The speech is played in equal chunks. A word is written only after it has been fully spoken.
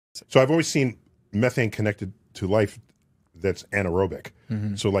So I've always seen methane connected to life that's anaerobic.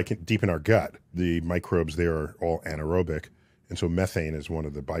 So like deep in our gut, the microbes there are all anaerobic. And so methane is one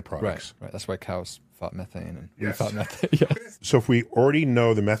of the byproducts. Right. That's why cows fart methane and we Yes. fart methane. Yeah. So if we already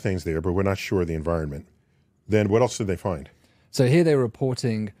know the methane's there, but we're not sure of the environment, then what else did they find? So here they're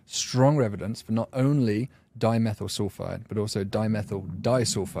reporting strong evidence for not only dimethyl sulfide, but also dimethyl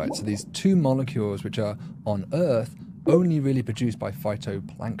disulfide. So these two molecules which are on Earth only really produced by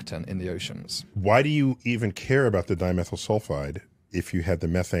phytoplankton in the oceans. Why do you even care about the dimethyl sulfide if you had the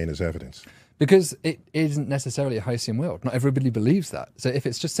methane as evidence? Because it isn't necessarily a Hicean world. Not everybody believes that. So if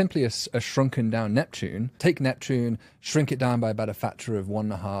it's just simply a shrunken down Neptune, take Neptune, shrink it down by about a factor of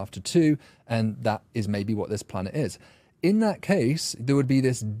 1.5 to 2, and that is maybe what this planet is. In that case, there would be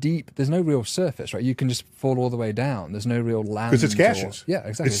this deep, there's no real surface, right? You can just fall all the way down. There's no real land. Because it's gaseous. Yeah,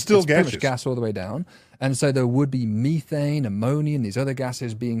 exactly. It's still pretty gaseous. much gas all the way down. And so there would be methane, ammonia, and these other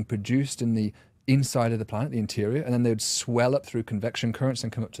gases being produced in the inside of the planet, the interior, and then they would swell up through convection currents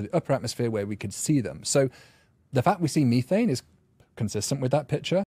and come up to the upper atmosphere where we could see them. So the fact we see methane is consistent with that picture.